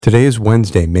Today is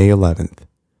Wednesday, May 11th.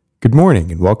 Good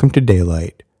morning and welcome to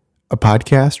Daylight, a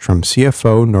podcast from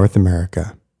CFO North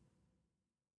America.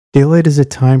 Daylight is a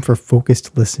time for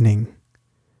focused listening.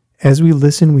 As we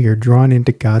listen, we are drawn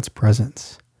into God's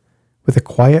presence. With a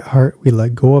quiet heart, we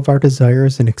let go of our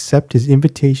desires and accept His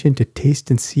invitation to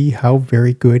taste and see how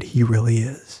very good He really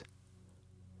is.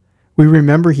 We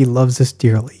remember He loves us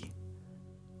dearly.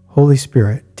 Holy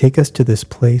Spirit, take us to this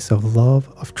place of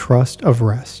love, of trust, of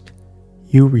rest.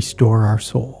 You restore our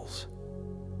souls.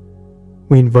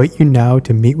 We invite you now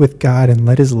to meet with God and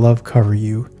let His love cover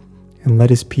you, and let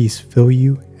His peace fill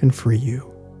you and free you.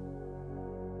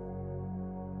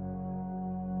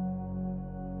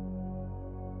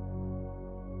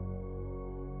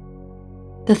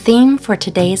 The theme for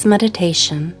today's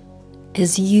meditation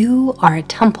is You Are a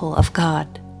Temple of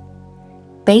God,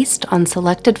 based on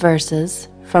selected verses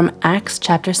from Acts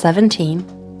chapter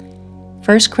 17,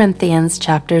 1 Corinthians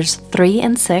chapters 3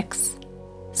 and 6,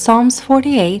 Psalms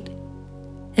 48,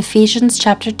 Ephesians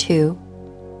chapter 2,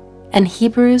 and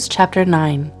Hebrews chapter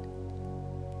 9.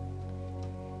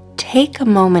 Take a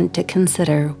moment to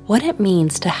consider what it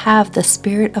means to have the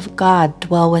Spirit of God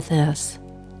dwell within us,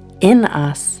 in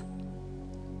us.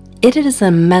 It is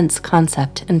an immense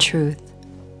concept and truth.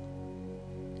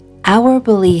 Our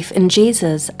belief in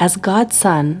Jesus as God's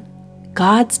Son,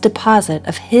 God's deposit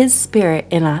of His Spirit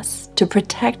in us to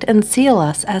protect and seal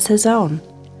us as His own.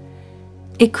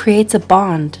 It creates a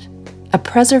bond, a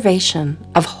preservation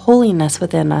of holiness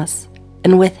within us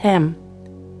and with Him.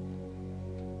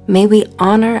 May we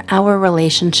honor our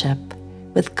relationship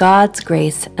with God's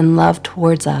grace and love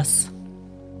towards us.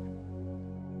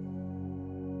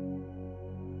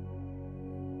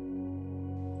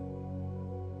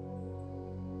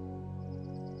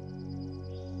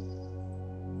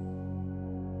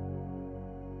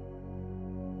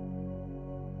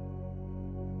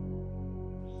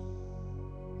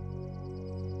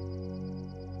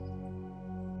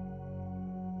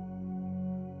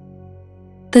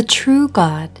 The true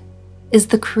God is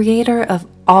the creator of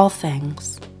all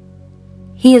things.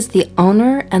 He is the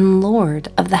owner and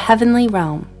Lord of the heavenly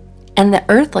realm and the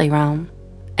earthly realm,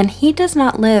 and He does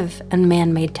not live in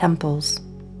man-made temples.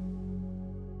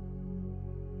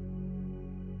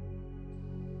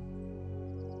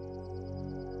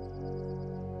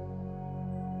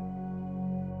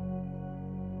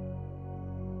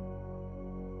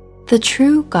 The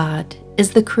true God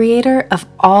is the creator of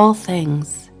all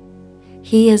things.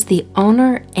 He is the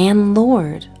owner and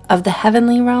Lord of the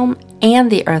heavenly realm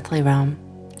and the earthly realm,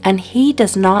 and He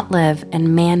does not live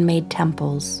in man-made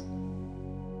temples.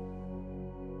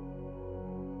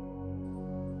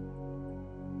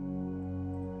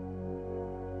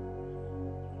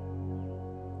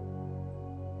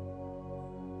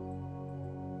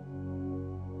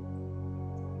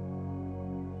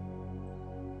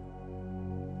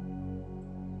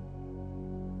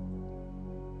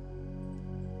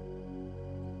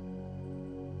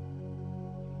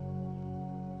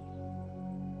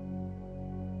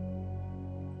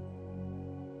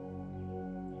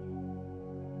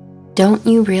 Don't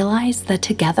you realize that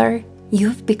together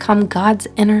you've become God's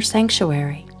inner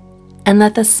sanctuary, and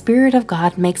that the Spirit of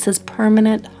God makes His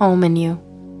permanent home in you?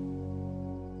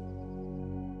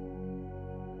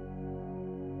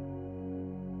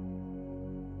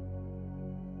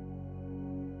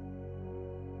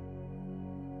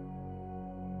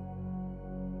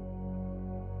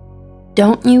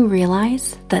 Don't you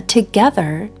realize that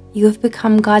together you have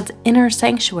become God's inner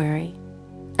sanctuary,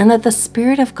 and that the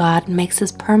Spirit of God makes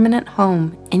His permanent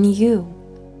home in you?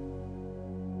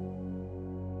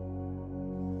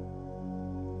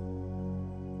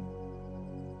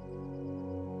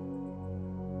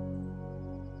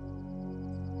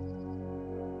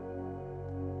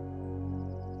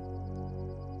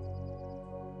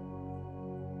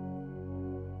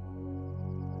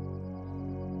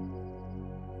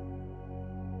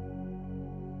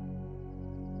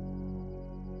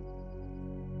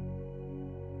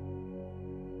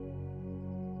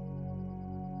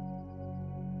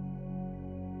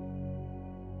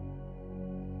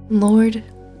 Lord,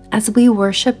 as we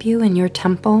worship You in Your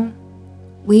temple,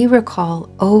 we recall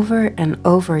over and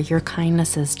over Your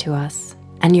kindnesses to us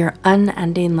and Your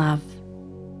unending love.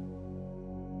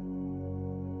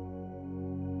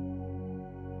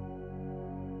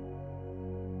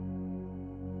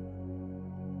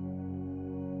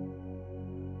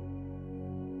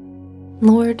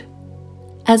 Lord,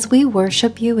 as we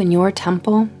worship You in Your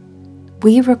temple,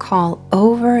 we recall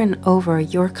over and over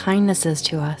Your kindnesses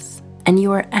to us and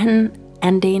Your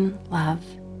unending love.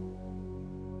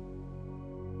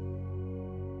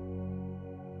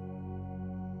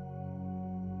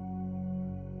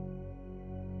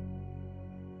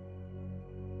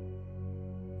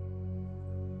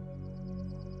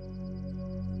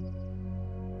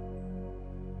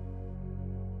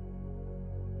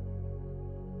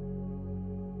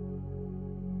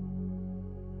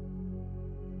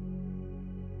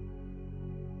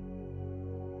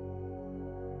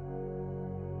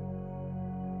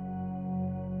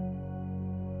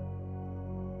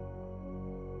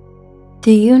 Do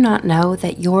you not know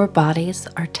that your bodies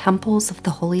are temples of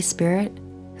the Holy Spirit,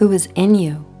 who is in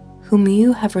you, whom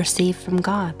you have received from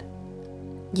God?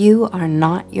 You are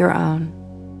not your own.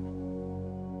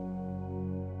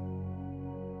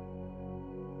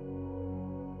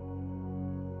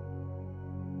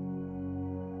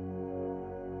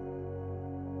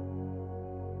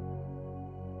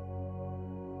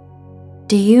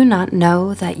 Do you not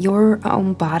know that your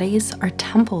own bodies are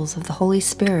temples of the Holy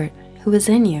Spirit who is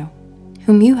in you,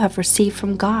 whom you have received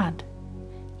from God?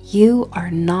 You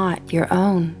are not your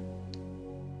own.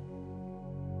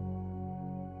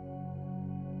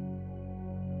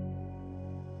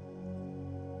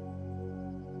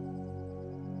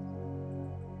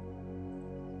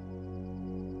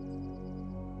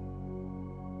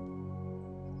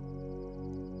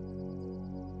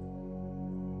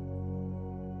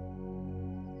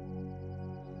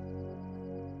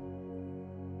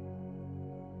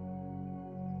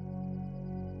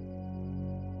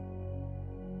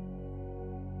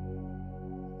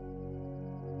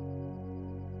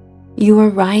 You are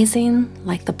rising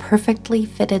like the perfectly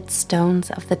fitted stones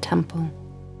of the temple.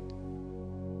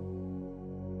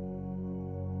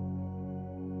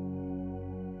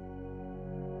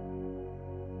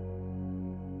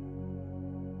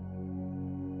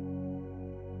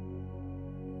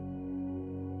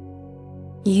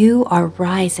 You are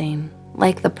rising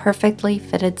like the perfectly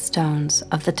fitted stones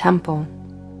of the temple.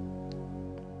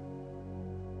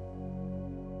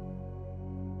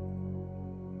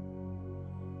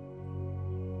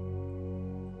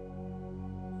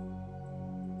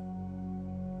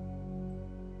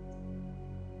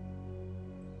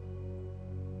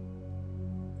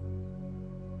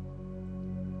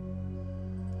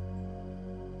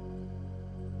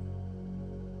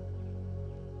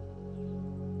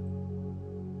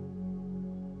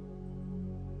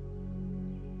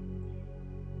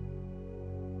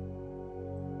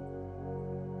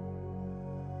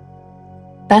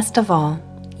 Best of all,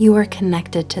 you are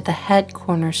connected to the head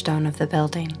cornerstone of the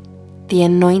building, the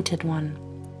Anointed One,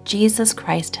 Jesus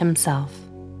Christ Himself.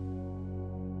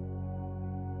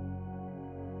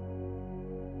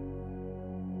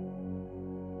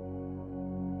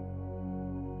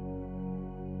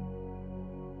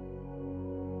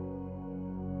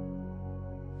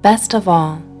 Best of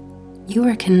all, you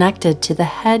are connected to the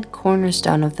head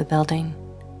cornerstone of the building,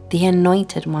 the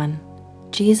Anointed One,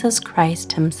 Jesus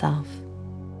Christ Himself.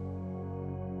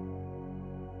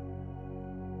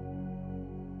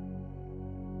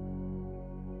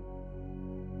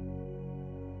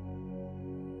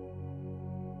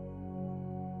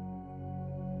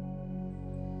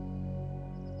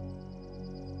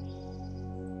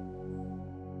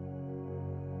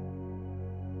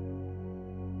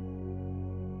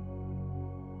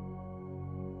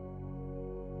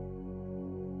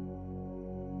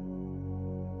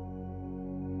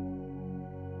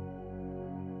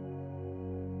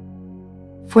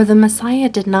 For the Messiah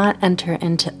did not enter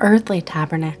into earthly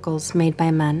tabernacles made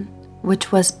by men,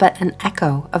 which was but an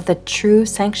echo of the true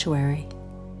sanctuary.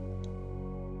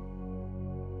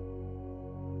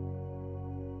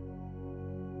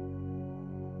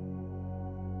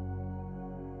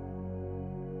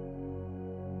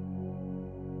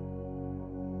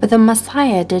 But the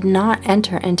Messiah did not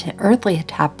enter into earthly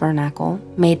tabernacle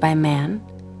made by man,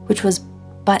 which was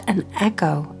but an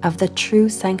echo of the true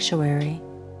sanctuary.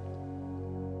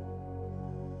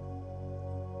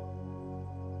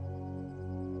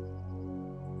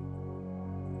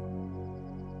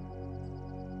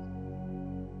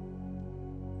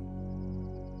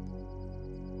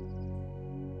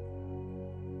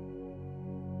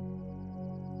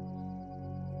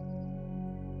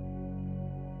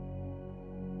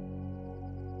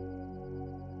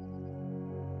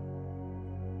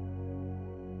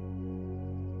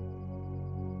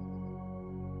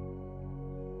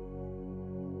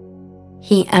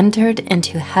 He entered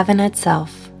into heaven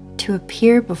itself to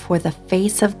appear before the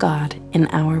face of God in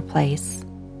our place.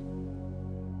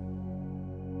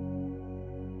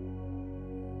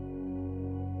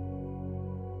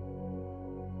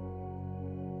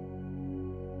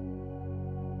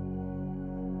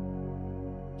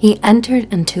 He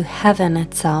entered into heaven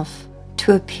itself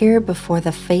to appear before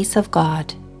the face of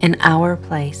God in our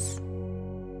place.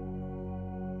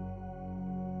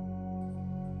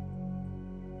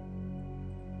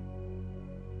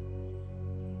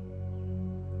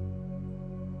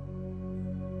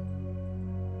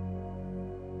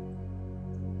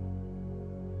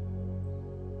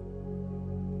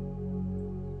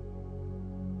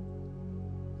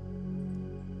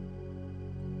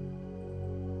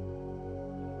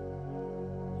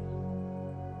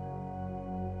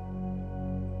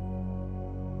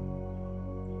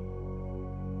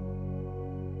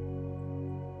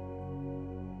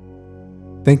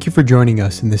 Thank you for joining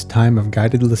us in this time of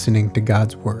guided listening to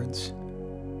God's words.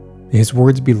 May His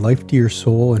words be life to your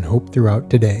soul and hope throughout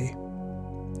today.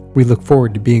 We look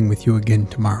forward to being with you again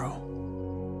tomorrow.